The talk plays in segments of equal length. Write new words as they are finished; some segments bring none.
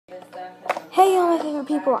Hey, all my favorite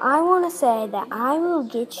people, I want to say that I will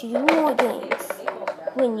get you more games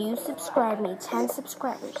when you subscribe me. 10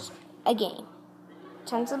 subscribers a game.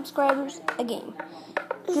 10 subscribers a game.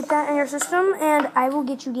 Get that in your system, and I will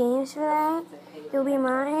get you games for that. They'll be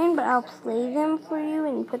mine, but I'll play them for you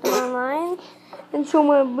and put them online. And so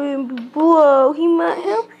my baby below, he might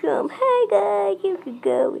help some. Hey, guys, you could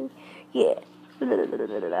go and, yeah.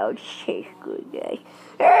 I'll chase good, guys.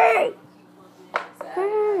 Hey!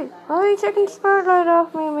 Hey, why are you taking the spotlight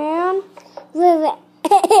off me, man?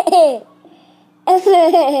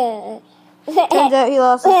 Turns out he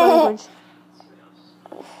lost his language.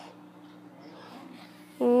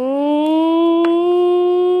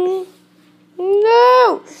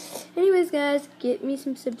 No! Anyways, guys, get me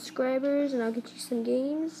some subscribers, and I'll get you some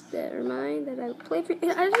games that are mine that I play for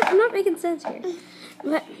you. I'm not making sense here.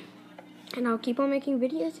 And I'll keep on making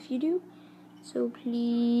videos if you do. So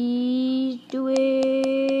please do it.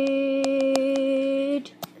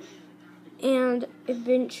 And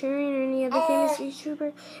Adventure or any other famous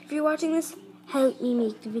YouTuber, if you're watching this, help me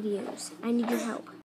make the videos. I need your help.